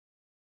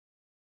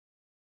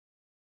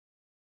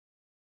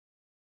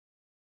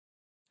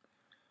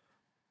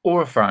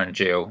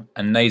Oropharyngeal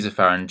and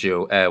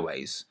nasopharyngeal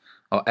airways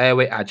are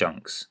airway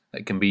adjuncts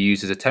that can be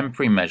used as a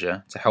temporary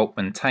measure to help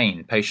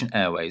maintain patient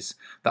airways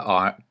that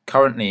are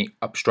currently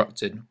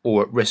obstructed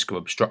or at risk of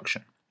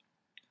obstruction.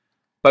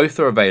 Both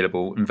are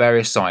available in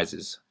various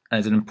sizes, and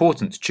it is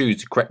important to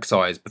choose the correct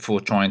size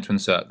before trying to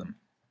insert them.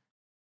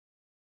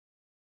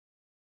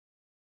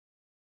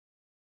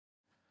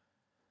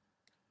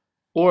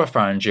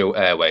 Oropharyngeal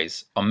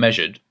airways are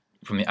measured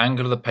from the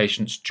angle of the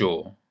patient's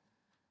jaw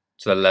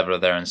to the level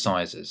of their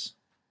incisors.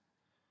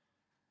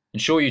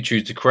 Ensure you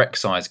choose the correct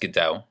size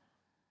Goodell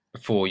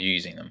before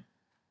using them.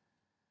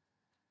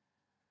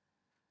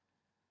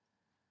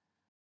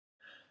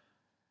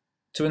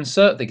 To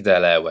insert the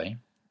Goodell airway,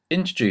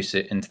 introduce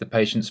it into the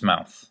patient's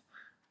mouth,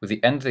 with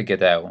the end of the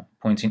Goodell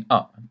pointing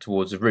up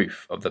towards the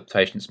roof of the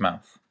patient's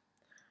mouth.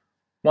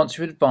 Once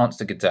you advance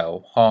the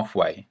Goodell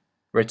halfway,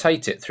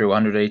 rotate it through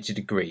 180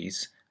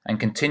 degrees and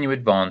continue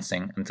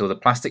advancing until the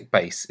plastic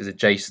base is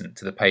adjacent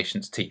to the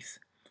patient's teeth,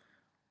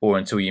 or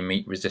until you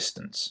meet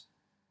resistance.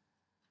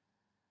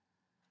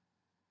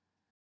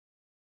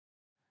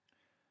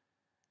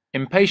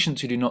 In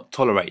patients who do not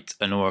tolerate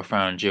an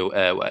oropharyngeal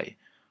airway,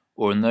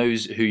 or in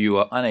those who you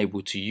are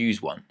unable to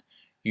use one,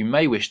 you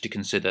may wish to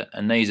consider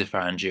a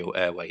nasopharyngeal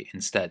airway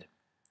instead.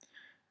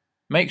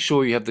 Make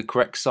sure you have the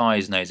correct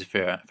size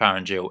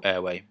nasopharyngeal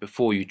airway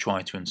before you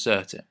try to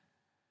insert it.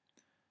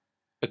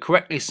 A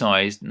correctly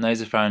sized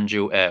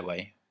nasopharyngeal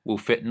airway will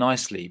fit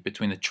nicely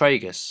between the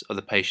tragus of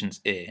the patient's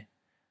ear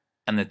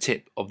and the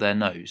tip of their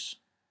nose.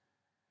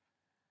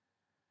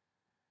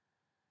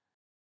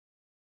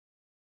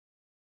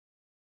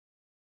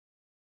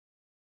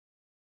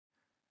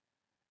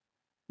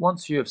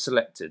 Once you have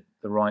selected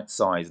the right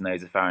size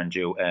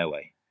nasopharyngeal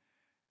airway,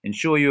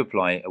 ensure you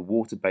apply a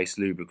water-based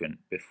lubricant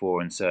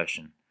before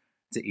insertion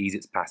to ease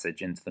its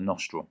passage into the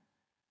nostril.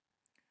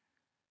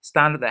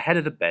 Stand at the head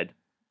of the bed,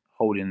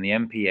 holding the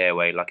MP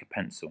airway like a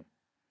pencil,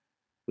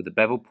 with the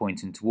bevel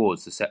pointing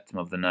towards the septum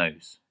of the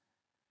nose.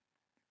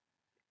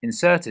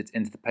 Insert it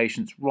into the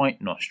patient's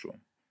right nostril,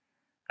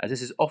 as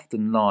this is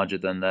often larger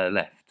than their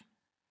left.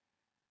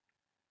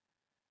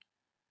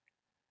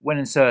 When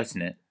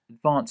inserting it,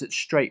 advance it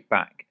straight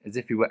back as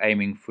if you were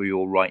aiming for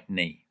your right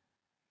knee.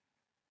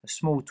 A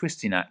small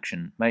twisting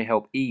action may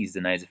help ease the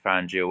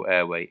nasopharyngeal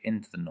airway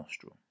into the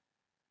nostril.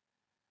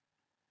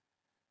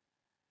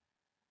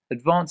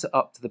 Advance it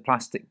up to the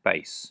plastic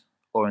base,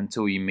 or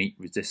until you meet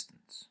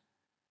resistance.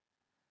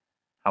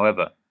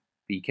 However,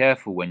 be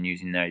careful when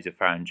using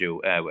nasopharyngeal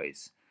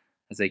airways,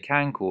 as they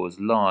can cause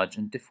large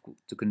and difficult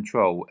to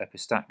control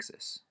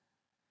epistaxis.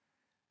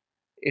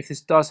 If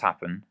this does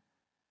happen,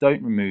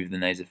 don't remove the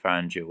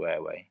nasopharyngeal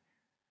airway.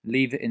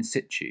 Leave it in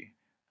situ,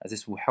 as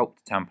this will help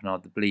to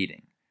tamponade the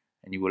bleeding,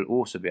 and you will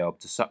also be able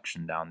to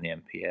suction down the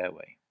MP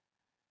airway.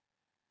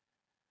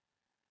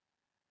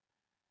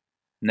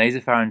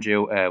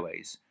 Nasopharyngeal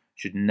airways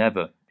should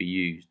never be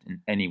used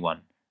in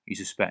anyone you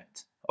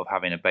suspect of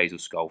having a basal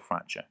skull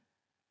fracture.